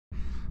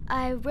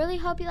I really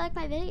hope you like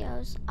my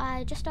videos.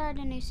 I just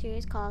started a new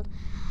series called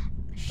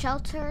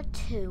Shelter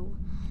 2.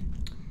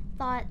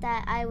 Thought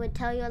that I would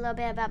tell you a little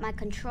bit about my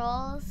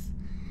controls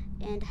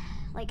and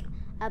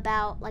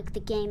about the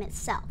game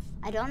itself.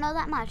 I don't know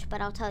that much,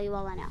 but I'll tell you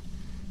all I know.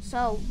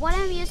 So what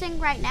I'm using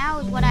right now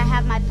is what I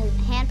have my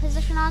hand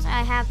position on.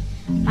 I have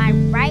my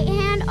right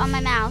hand on my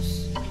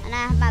mouse, and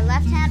I have my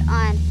left hand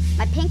on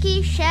my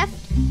pinky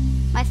shift,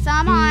 my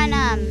thumb on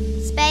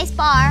space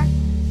bar,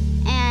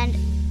 and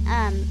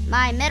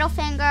my middle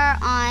finger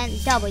on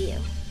W.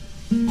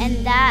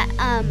 And that,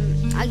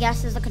 I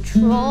guess, is the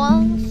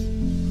controls.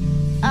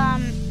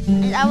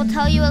 I will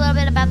tell you a little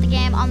bit about the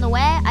game on the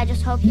way. I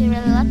just hope you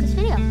really like this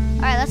video.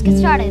 Alright, let's get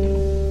started.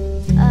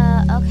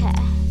 Okay,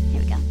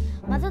 here we go.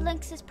 Mother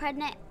Lynx is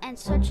pregnant and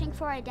searching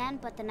for a den,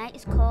 but the night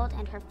is cold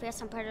and her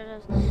fearsome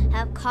predators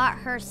have caught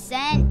her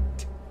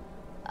scent.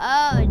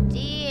 Oh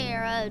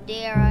dear, oh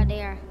dear, oh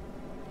dear.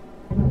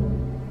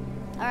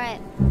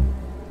 Alright,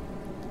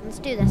 let's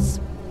do this.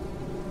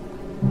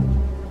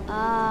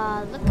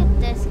 Look at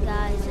this,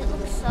 guys. It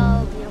looks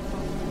so beautiful.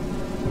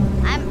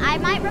 I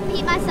might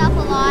repeat myself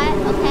a lot,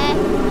 okay?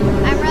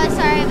 I'm really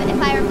sorry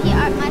if I repeat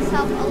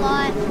myself a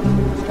lot.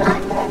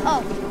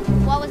 Oh,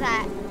 what was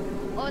that?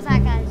 What was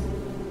that, guys?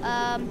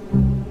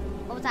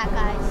 What was that,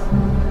 guys?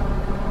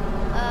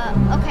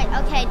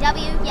 Okay,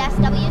 W. Yes,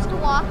 W is to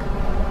walk.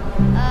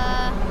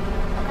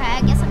 Okay,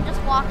 I guess I'm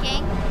just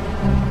walking.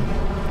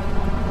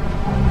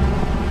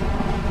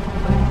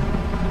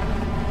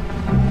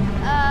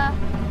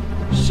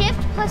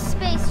 Shift plus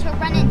space to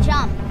run and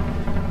jump.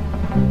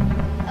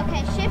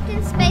 Okay, shift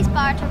and space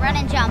bar to run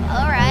and jump.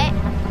 Alright.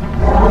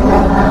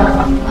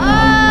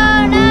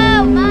 Oh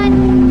no!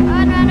 Run!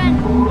 Run, run, run.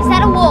 Is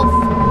that a wolf?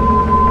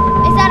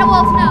 Is that a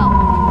wolf? No.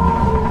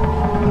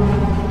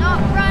 No,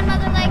 run,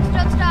 Mother Lynx.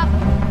 Don't stop.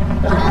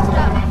 Don't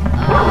stop.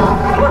 Oh.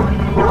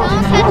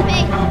 Don't catch me.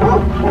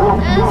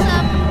 There's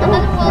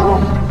another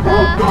wolf.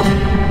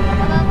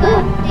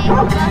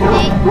 Above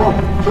me.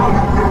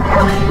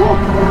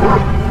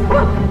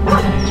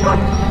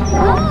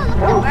 Oh,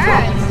 look at the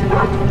birds. Oh, run.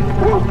 Run,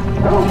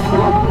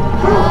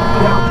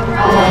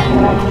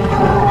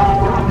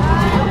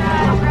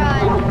 run,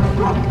 run.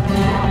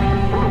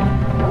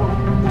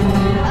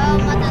 Oh,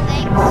 Mother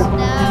Lynx,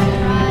 no,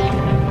 run.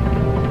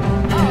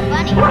 Oh,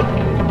 bunny. Good.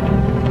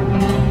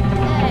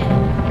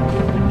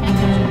 Can I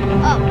catch you?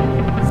 Oh,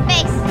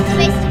 space.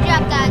 Space to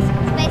jump, guys.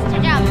 Space to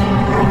jump.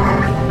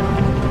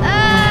 Oh,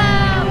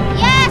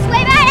 yes, we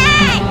made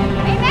it!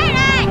 We made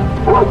it!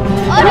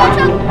 Oh, don't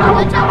jump.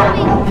 Don't jump to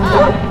me.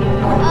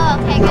 Oh,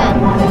 okay, good.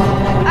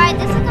 Alright,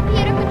 this is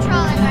computer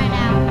controlling right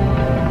now.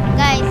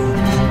 Guys,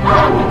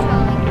 computer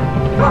controlling.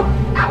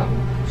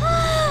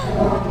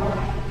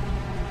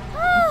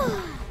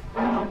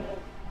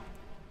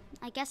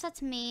 I guess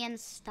that's me and the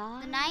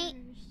stars. The night,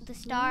 the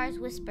stars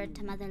whispered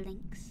to Mother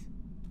Lynx.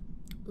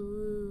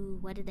 Ooh,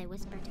 what did they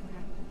whisper to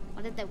her?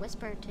 What did they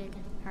whisper to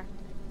her?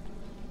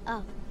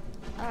 Oh,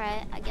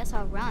 alright, I guess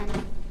I'll run.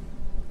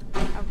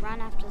 I'll run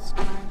after the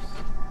stars.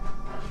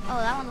 Oh,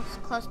 that one looks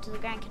close to the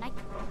ground. Can I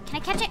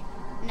catch it?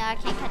 No, I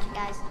can't catch it,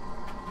 guys.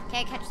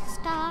 Can't catch the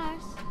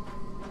stars.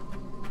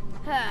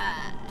 No,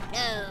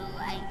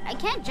 I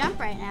can't jump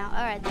right now.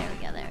 All right, there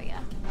we go, there we go.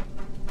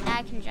 Now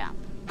I can jump.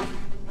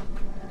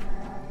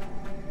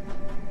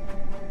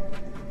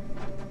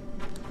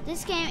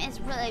 This game is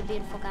really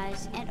beautiful,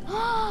 guys. And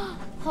hold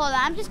on,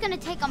 I'm just gonna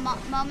take a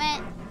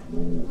moment.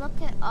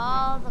 Look at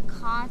all the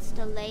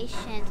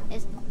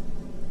constellations.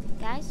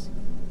 Guys,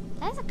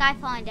 there's a guy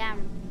falling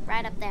down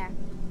right up there.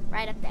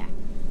 Right up there.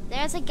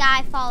 There's a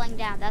guy falling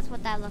down. That's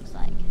what that looks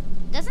like.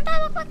 Doesn't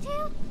that look like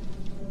too?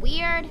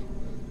 Weird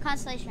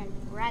constellation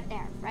right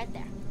there. Right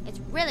there. It's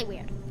really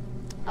weird.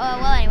 Oh,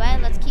 well, anyway,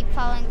 let's keep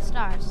following the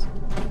stars.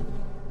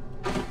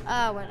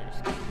 Oh, what I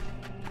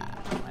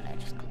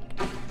just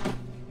clicked.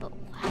 But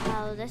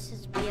wow, this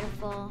is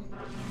beautiful.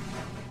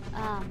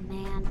 Oh,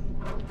 man.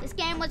 This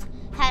game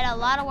had a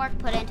lot of work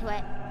put into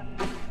it.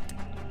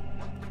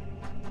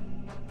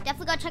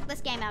 Definitely go check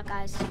this game out,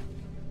 guys.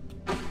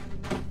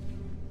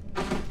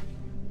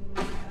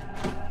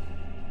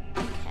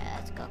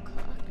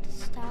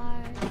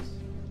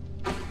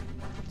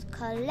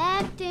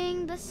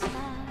 Collecting the stars.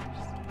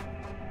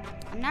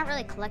 I'm not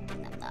really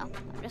collecting them though.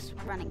 I'm just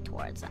running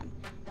towards them.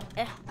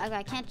 Okay,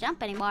 I can't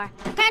jump anymore.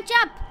 I can't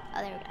jump!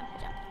 Oh, there we go. I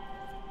jumped.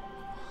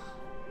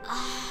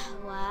 Oh,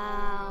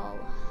 wow.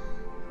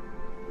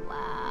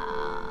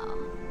 Wow.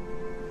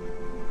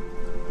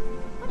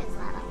 What is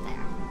that up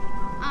there?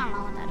 I don't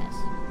know what that is.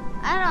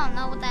 I don't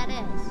know what that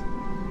is.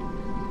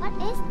 What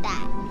is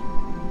that?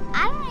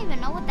 I don't even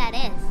know what that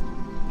is.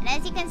 And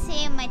as you can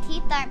see, my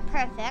teeth aren't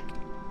perfect.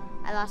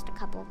 I lost a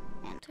couple.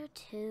 Enter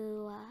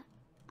to,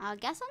 I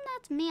guess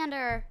that's me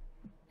under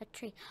a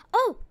tree.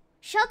 Oh,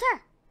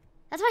 shelter!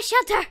 That's my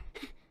shelter!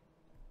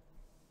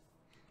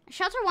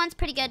 Shelter 1's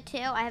pretty good too.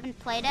 I haven't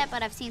played it,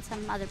 but I've seen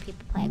some other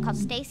people play it. Called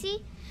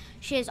Stacy.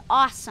 She is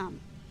awesome.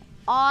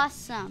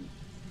 Awesome.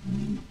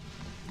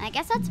 I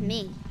guess that's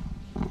me.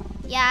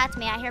 Yeah, that's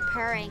me. I hear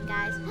purring,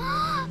 guys.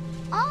 Oh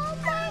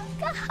my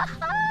god!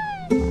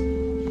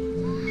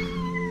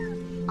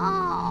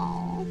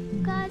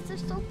 are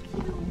so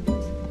cute.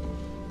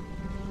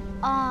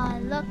 Oh,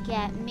 look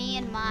at me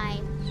and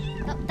mine.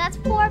 Oh, that's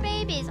 4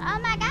 babies. Oh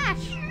my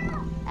gosh.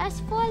 That's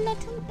 4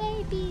 little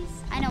babies.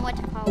 I know what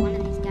to call one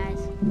of these guys.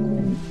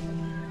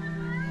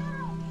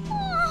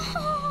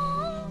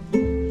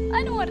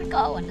 I know what to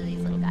call one of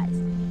these little guys.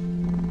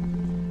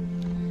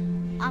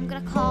 I'm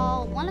gonna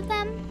call one of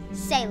them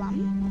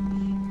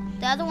Salem.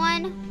 The other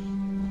one,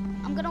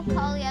 I'm gonna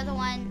call the other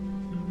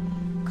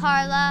one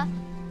Carla.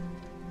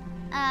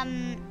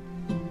 I'm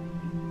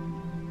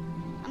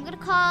gonna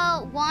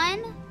call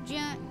one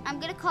June. I'm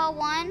gonna call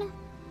one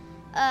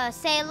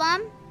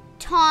Salem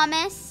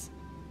Thomas.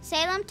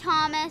 Salem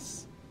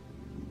Thomas.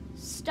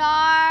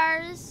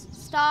 Star,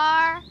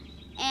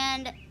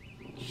 and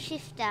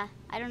Shifta.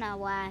 I don't know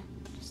why.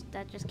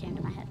 That just came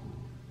to my head.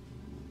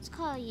 Let's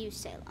call you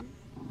Salem.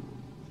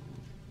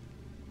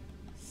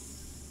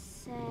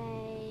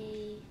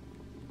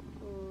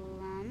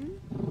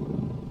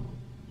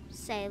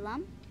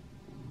 Salem.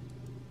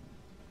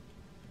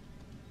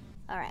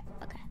 Alright,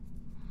 okay.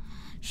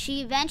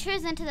 She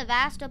ventures into the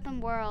vast open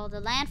world, a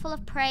land full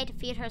of prey to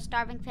feed her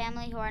starving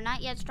family who are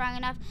not yet strong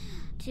enough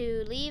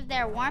to leave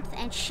their warmth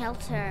and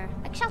shelter.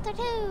 Like Shelter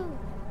 2!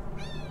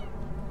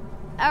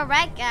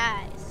 Alright,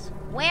 guys.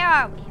 Where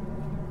are we?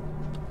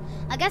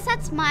 I guess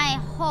that's my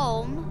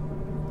home.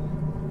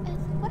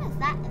 What is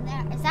that in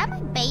there? Is that my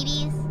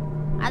babies?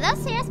 Are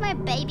those serious my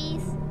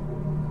babies?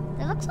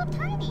 They look so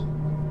tiny.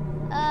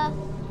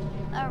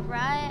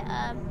 Alright,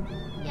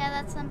 yeah,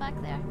 that's them back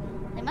there.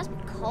 They must be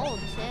cold,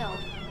 too.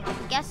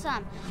 I guess,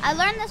 I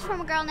learned this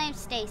from a girl named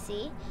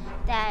Stacy,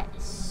 that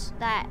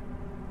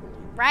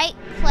right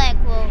click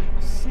will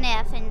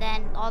sniff, and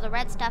then all the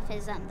red stuff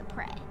is, the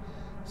prey.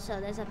 So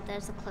there's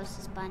the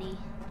closest bunny.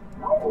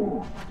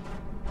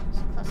 There's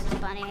the closest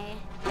bunny.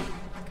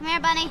 Come here,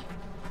 bunny.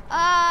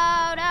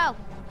 Oh, no.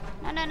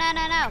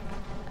 No.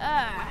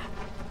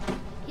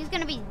 He's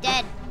gonna be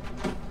dead.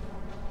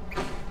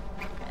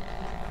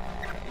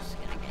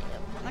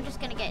 I'm just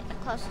gonna get the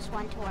closest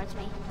one towards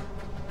me.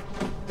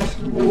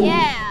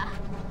 Yeah.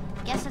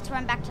 Guess let's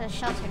run back to the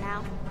shelter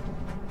now.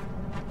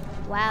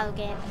 Wow,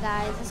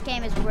 guys, this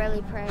game is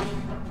really pretty.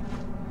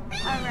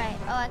 Alright.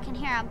 Oh, I can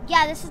hear them.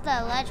 Yeah, this is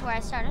the ledge where I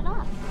started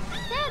off.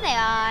 There they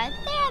are.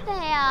 There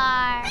they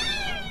are.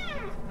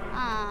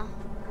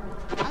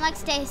 Unlike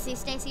Stacy.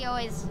 Stacy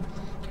always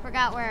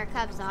forgot where her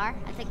cubs are.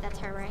 I think that's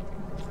her, right?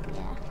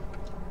 Yeah.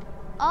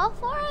 All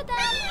 4 of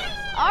them.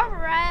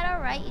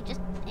 Alright. You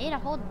just ate a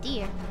whole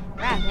deer.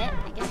 Rabbit.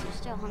 I guess you're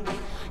still hungry.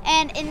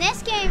 And in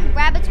this game,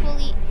 rabbits will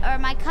eat, or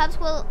my cubs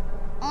will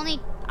only,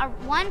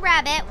 one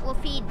rabbit will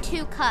feed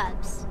 2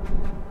 cubs.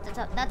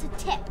 That's a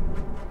tip.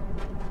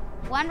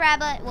 One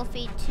rabbit will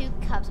feed 2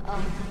 cubs.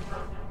 Oh.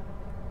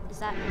 Is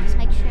that, just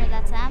make sure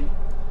that's them.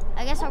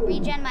 I guess I'll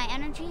regen my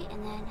energy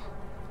and then,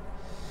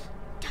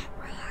 don't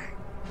roar.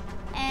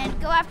 And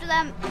go after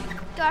them.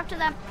 Go after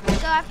them.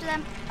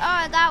 Oh,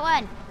 I got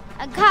one.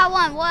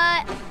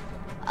 What?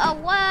 Oh,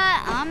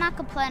 what? I'm not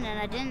complaining.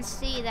 I didn't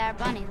see that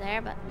bunny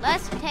there, but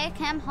let's take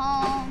him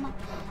home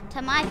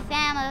to my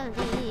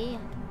family.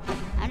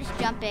 I'm just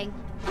jumping.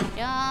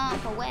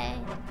 Jump away.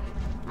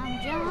 I'm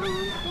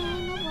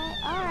jumping away.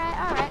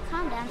 Alright.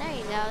 Calm down. There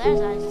you go.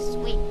 There's a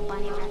sweet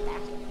bunny right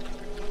there.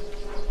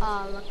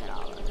 Oh, look at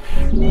all of them.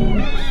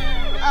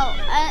 Oh,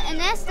 in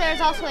this, there's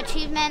also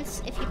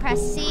achievements. If you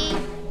press C,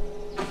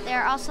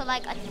 there are also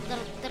like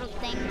little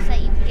things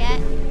that you can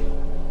get.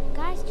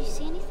 Guys, do you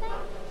see anything?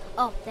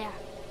 Oh, there.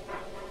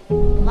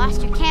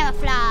 Lost your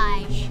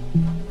camouflage.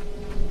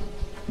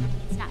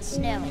 It's not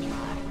snow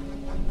anymore.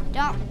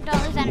 Don't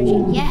lose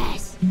energy.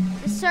 Yes.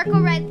 The circle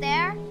right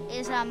there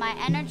is my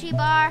energy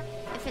bar.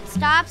 If it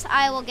stops,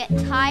 I will get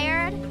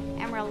tired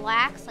and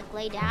relax, like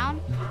lay down.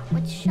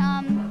 Which,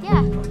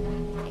 yeah,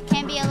 it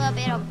can be a little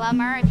bit of a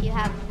bummer if you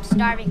have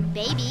starving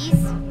babies,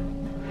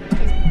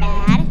 which is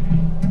bad.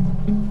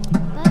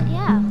 But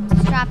yeah,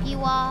 let's drop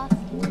you off.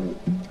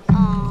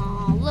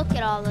 Oh, look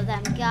at all of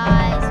them,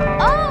 guys.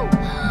 Oh,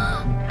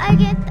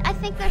 I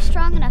think they're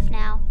strong enough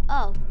now.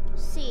 Oh,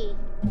 C.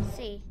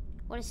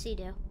 What does C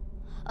do?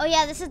 Oh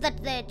yeah, this is the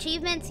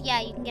achievements. Yeah,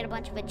 you can get a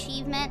bunch of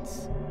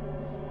achievements.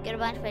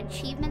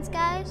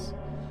 Guys.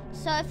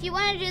 So if you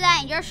want to do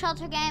that in your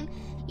shelter game,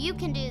 you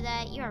can do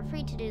that. You're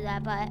free to do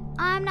that, but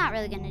I'm not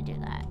really gonna do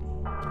that.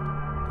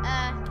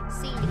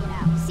 C to get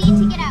out. C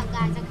to get out,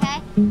 guys,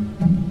 okay?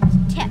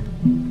 Tip.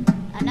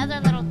 Another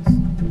little...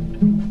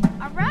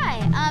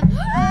 Alright,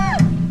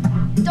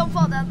 don't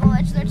fall down the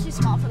ledge. They're too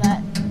small for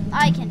that.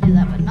 I can do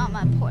that, but not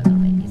my poor little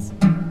babies.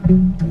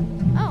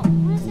 Oh,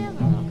 where's the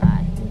other little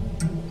guy? Is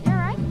he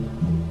alright?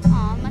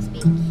 Oh, must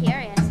be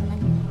curious. I'm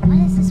like, what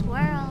is this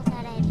world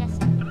that I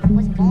just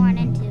was born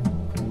into?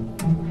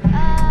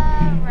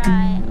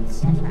 Right. Let's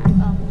sniff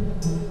around. Oh.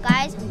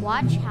 Guys,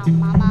 watch how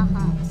Mama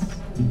hunts.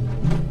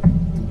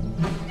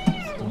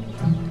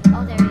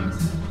 Oh, there he is.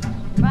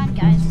 Run,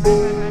 guys.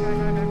 Run.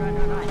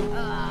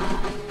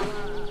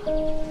 Oh,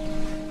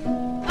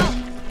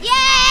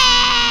 yes!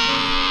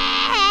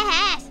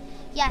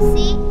 Yeah,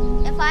 see?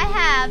 If I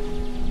have...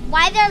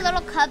 Why they're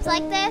little cubs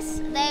like this,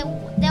 they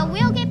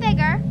will get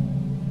bigger.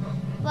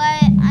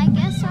 But I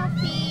guess I'll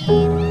feed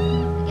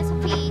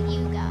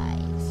you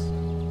guys.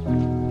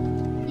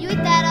 You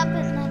eat that up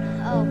and then,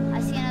 oh, I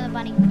see another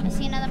bunny. I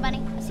see another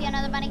bunny. I see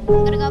another bunny.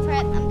 I'm gonna go for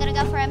it. I'm gonna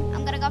go for him.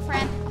 I'm gonna go for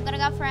him. I'm gonna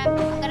go for him.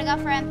 I'm gonna go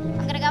for him.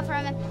 I'm gonna go for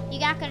him.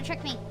 You're not gonna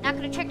trick me. Not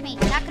gonna trick me.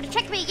 Not gonna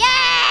trick me.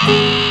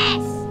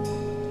 Yes!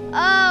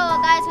 Oh,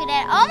 guys, we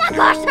did. Oh my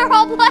gosh, they're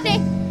all bloody.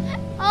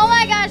 Oh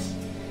my gosh.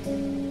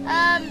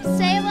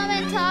 Salem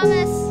and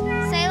Thomas,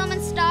 Salem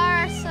and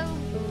Star are so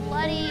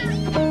bloody.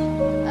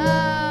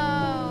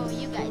 Oh,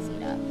 you guys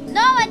eat up.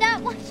 No, I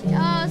don't want you.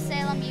 Oh,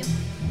 Salem, you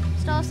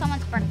stole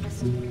someone's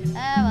breakfast. Oh,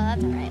 well,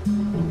 that's all right.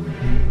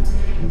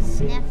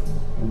 Sniff.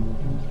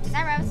 Is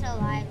that rabbit still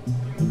alive?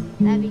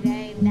 That'd be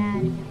very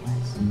bad if it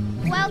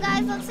was. Well,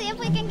 guys, let's see if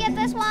we can get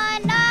this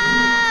one.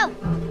 No!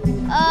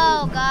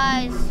 Oh,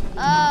 guys.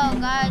 Oh,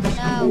 guys,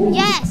 no.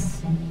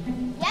 Yes!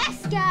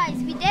 Yes, guys,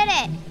 we did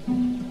it.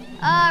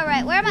 All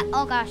right, where am I?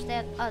 Oh, gosh,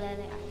 there they are. There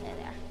they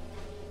are.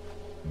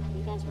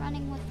 You guys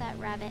running with that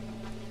rabbit?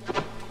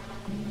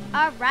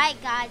 All right,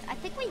 guys, I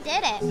think we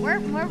did it.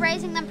 We're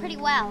raising them pretty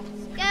well.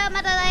 Go,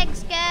 mother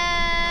legs, go!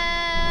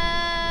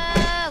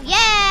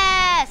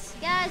 Yes!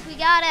 Guys, we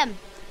got him.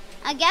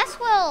 I guess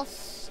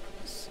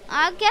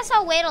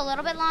I'll wait a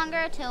little bit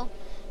longer till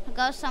I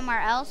go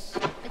somewhere else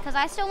because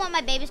I still want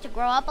my babies to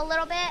grow up a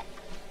little bit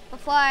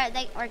before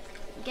they, or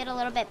get a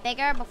little bit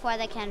bigger before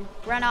they can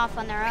run off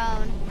on their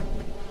own.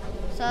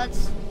 So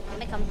let's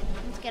get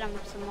them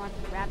some more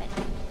rabbit.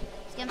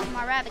 Let's get them some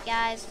more rabbit,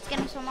 guys. Let's get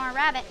them some more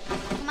rabbit.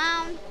 Come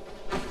on.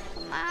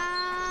 Come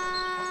on.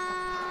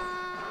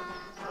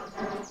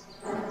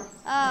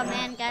 Oh,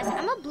 man, guys.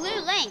 I'm a blue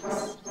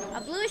lynx.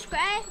 A bluish gray?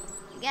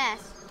 I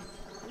guess.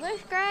 A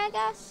bluish gray, I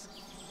guess.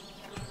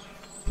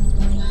 All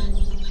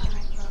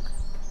right, look.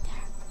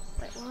 There.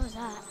 Wait, what was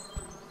that?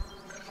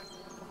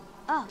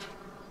 Oh,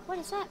 what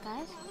is that,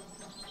 guys?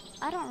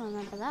 I don't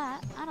remember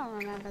that. I don't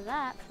remember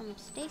that from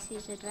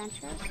Stacy's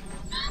adventures.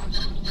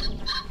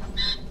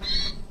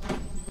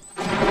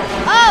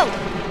 Oh!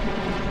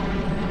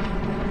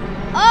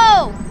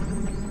 Oh!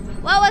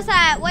 What was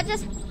that? What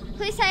just...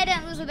 Please say I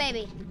didn't lose a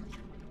baby.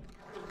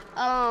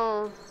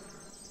 Oh.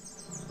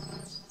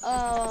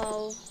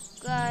 Oh.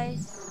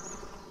 Guys.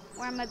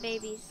 Where are my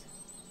babies?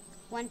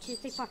 1, 2,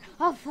 3, 4.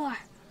 Oh, 4.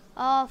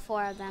 All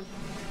 4 of them.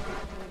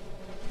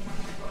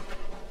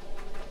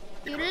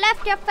 You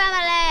left your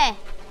family!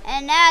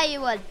 And now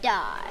you will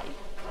die.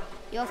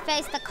 You'll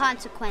face the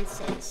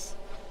consequences.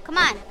 Come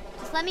on,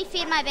 just let me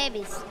feed my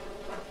babies.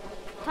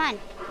 Come on,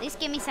 at least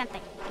give me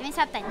something. Give me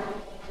something.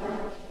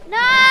 No!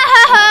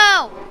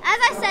 As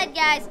I said,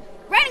 guys,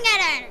 running out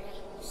of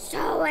energy.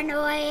 So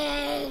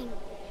annoying.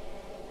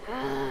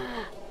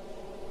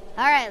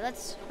 All right,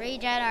 let's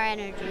regen our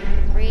energy.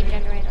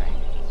 Regenerate our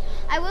energy.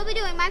 I will be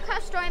doing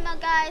Minecraft story mode,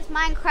 guys.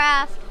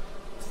 Minecraft.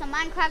 Some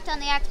Minecraft on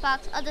the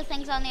Xbox. Other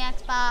things on the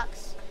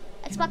Xbox.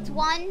 Xbox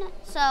One,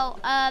 so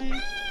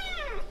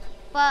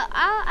but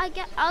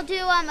I'll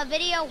do a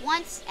video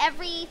once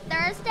every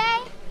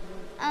Thursday.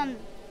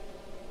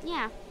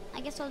 Yeah,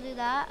 I guess I'll do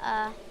that.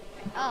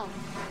 Oh,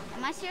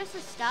 am I seriously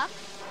stuck?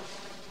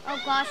 Oh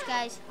gosh,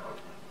 guys,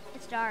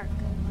 it's dark.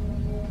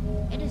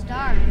 It is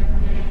dark.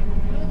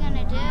 What are we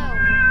gonna do?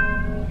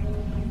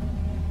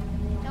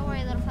 Don't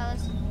worry, little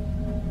fellas.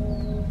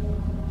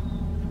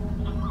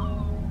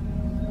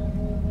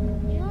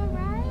 You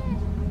alright?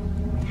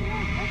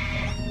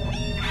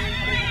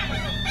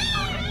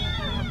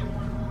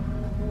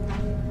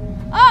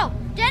 Oh!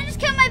 Dad just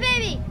killed my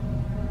baby!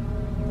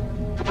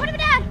 Put him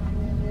down!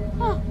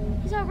 Oh,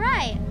 he's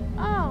alright.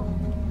 Oh,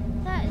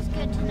 that is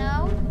good to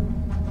know.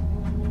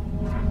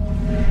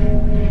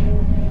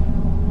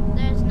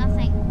 There's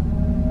nothing.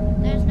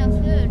 There's no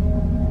food.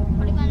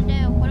 What are we gonna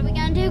do? What are we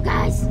gonna do,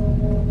 guys?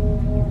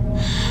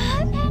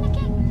 I'm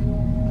panicking.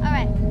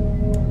 Alright.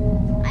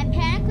 I'm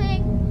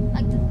panicking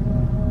like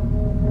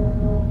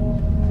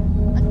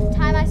the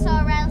time I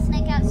saw a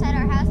rattlesnake outside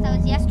our house. That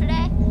was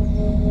yesterday.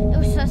 It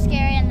was so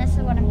scary, and this is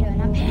what I'm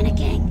doing. I'm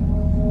panicking.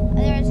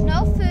 There is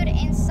no food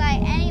in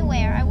sight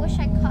anywhere. I wish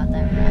I caught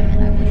that rabbit.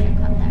 I wish I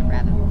caught that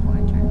rabbit before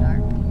it turned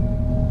dark.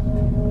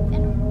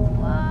 And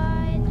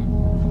what?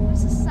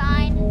 Where's the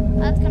sign?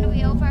 That's gonna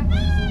be over.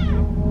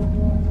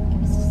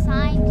 Give us a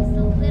sign, just a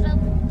little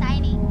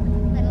tiny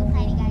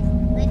guys.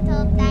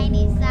 Little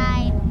tiny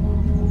sign.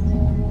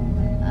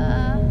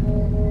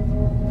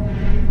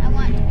 I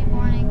want it to be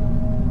morning.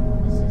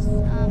 This is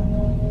oh.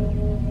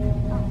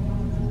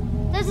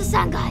 There's the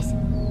sun, guys.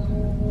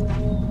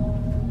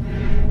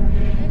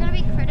 There gonna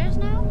be critters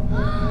now?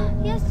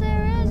 Yes,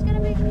 there is gonna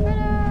be critters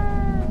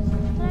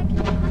that I can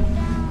hunt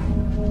down,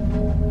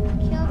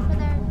 kill for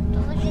their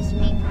delicious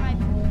meat for my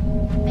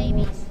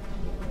babies.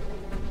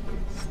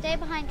 Stay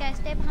behind, guys.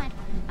 Stay behind.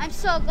 I'm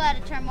so glad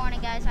it turned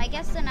morning, guys. I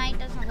guess the night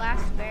doesn't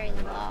last very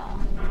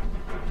long.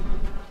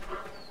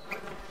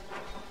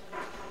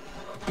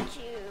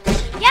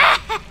 Yes!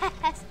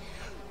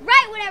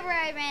 Right whenever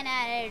I ran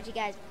out of energy,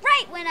 guys.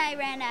 Right when I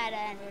ran out of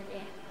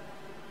energy.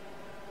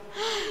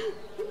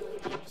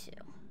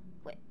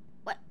 Wait,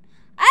 what?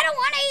 I don't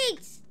want to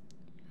eat!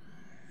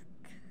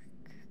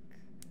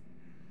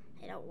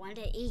 I don't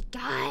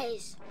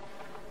Guys,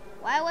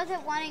 why was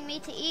it wanting me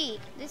to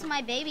eat? This is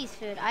my baby's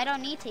food. I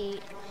don't need to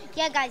eat.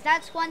 Yeah, guys,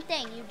 that's one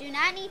thing. You do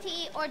not need to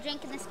eat or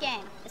drink in this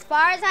game. As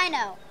far as I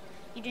know,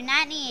 you do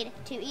not need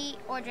to eat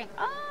or drink.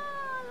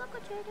 Oh, look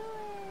what you're doing.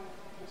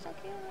 You're so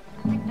cute.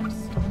 I think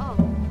oh,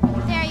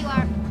 there you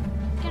are.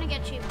 I'm gonna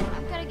get you.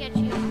 I'm gonna get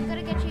you. I'm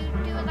gonna get you.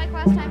 Do it like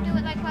last time. Do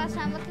it like last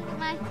time. Look at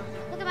my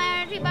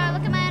energy bar.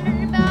 Look at my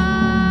energy bar.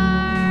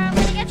 I'm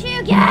gonna get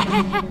you.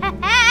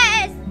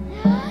 Yes!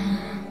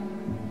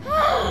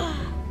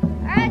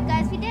 Alright,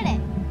 guys, we did it.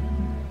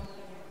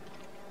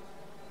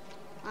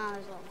 Oh,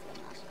 there's a little field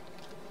mouse.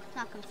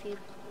 Not confused.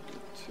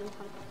 Too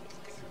hungry.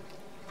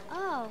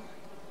 Oh.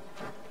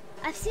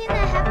 I've seen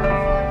that happen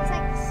before. He's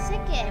like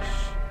sickish.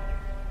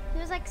 He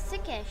was like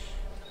sickish.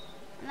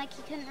 And like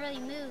he couldn't really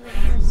move and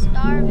he was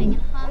starving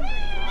and hungry.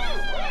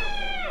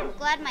 Oh. I'm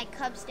glad my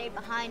cub stayed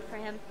behind for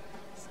him.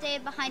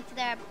 Stayed behind for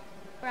their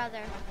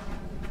brother.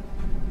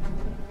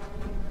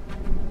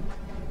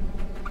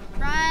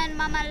 Run,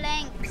 Mama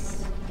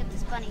Lynx. Get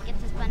this bunny, get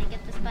this bunny,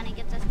 get this bunny,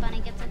 get this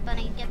bunny, get this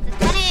bunny, get this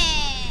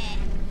bunny.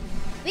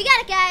 We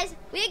got it, guys.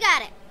 We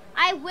got it.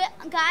 I will,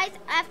 guys,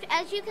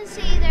 as you can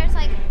see, there's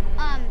like,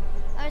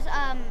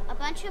 a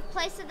bunch of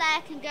places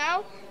that I can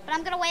go, but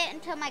I'm gonna wait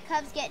until my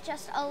cubs get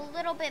just a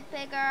little bit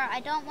bigger. I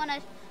don't want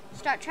to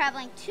start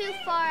traveling too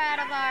far out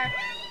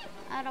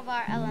of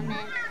our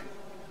element.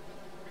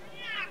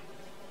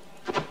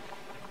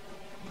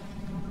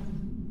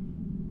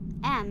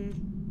 M.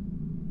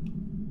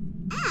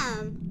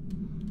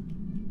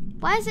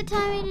 Why is it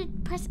telling me to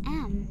press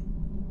M?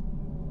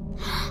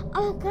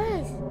 Oh,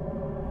 guys,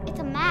 it's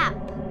a map.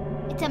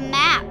 It's a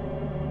map.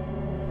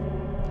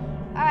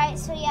 All right,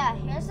 so yeah,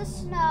 here's the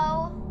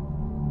snow.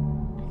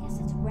 I guess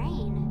it's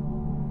rain.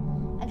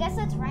 I guess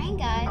that's rain,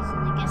 guys.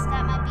 I guess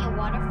that might be a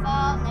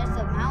waterfall, and there's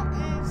the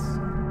mountains.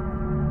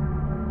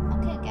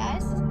 Okay,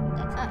 guys.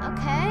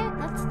 Okay,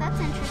 that's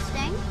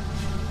interesting.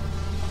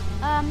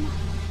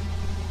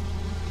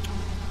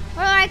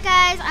 Well, alright,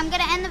 guys, I'm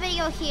gonna end the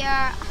video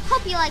here.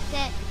 Hope you liked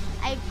it.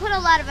 I put a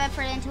lot of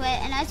effort into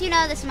it, and as you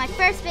know, this is my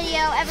first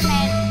video ever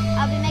made.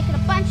 I'll be making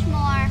a bunch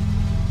more.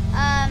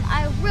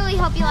 I really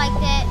hope you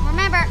liked it.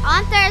 Remember,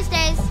 on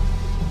Thursdays,